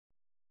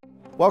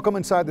Welcome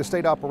inside the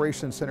State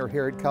Operations Center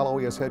here at Cal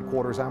OES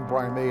headquarters. I'm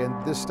Brian May,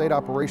 and this State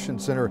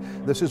Operations Center,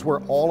 this is where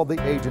all of the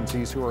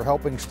agencies who are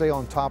helping stay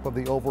on top of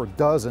the over a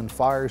dozen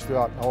fires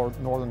throughout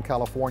Northern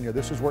California.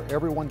 This is where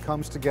everyone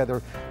comes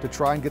together to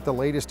try and get the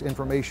latest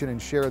information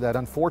and share that.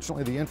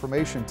 Unfortunately, the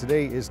information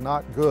today is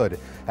not good.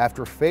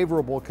 After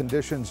favorable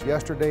conditions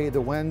yesterday,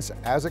 the winds,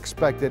 as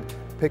expected,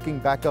 picking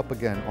back up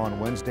again on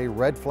Wednesday.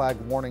 Red flag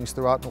warnings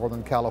throughout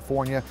Northern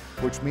California,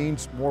 which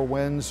means more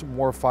winds,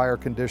 more fire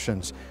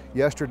conditions.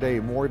 Yesterday,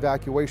 more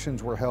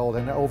evacuations were held,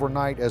 and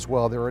overnight as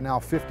well. There are now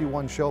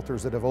 51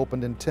 shelters that have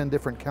opened in 10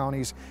 different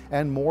counties,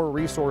 and more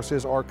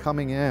resources are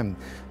coming in.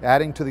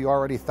 Adding to the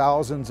already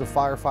thousands of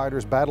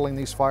firefighters battling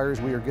these fires,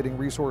 we are getting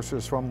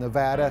resources from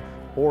Nevada,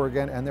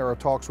 Oregon, and there are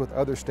talks with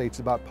other states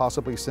about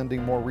possibly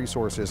sending more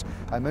resources.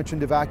 I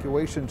mentioned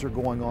evacuations are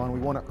going on.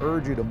 We want to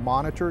urge you to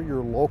monitor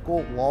your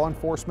local law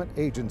enforcement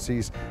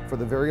agencies for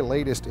the very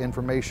latest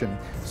information.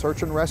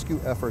 Search and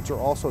rescue efforts are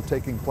also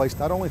taking place,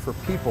 not only for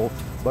people,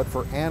 but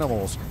for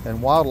animals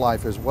and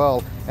wildlife as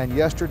well. And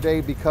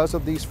yesterday, because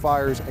of these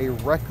fires, a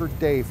record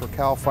day for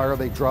CAL FIRE.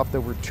 They dropped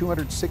over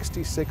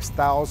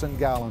 266,000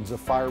 gallons of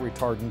fire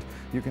retardant.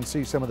 You can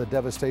see some of the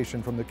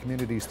devastation from the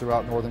communities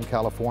throughout Northern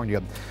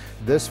California.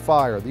 These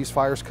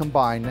fires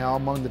combine now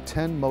among the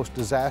 10 most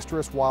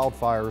disastrous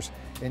wildfires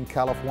in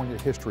California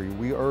history.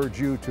 We urge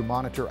you to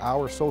monitor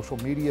our social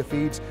media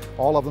feeds,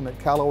 all of them at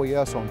Cal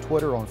OES on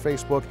Twitter, on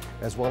Facebook,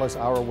 as well as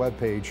our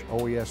webpage,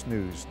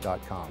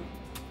 oesnews.com.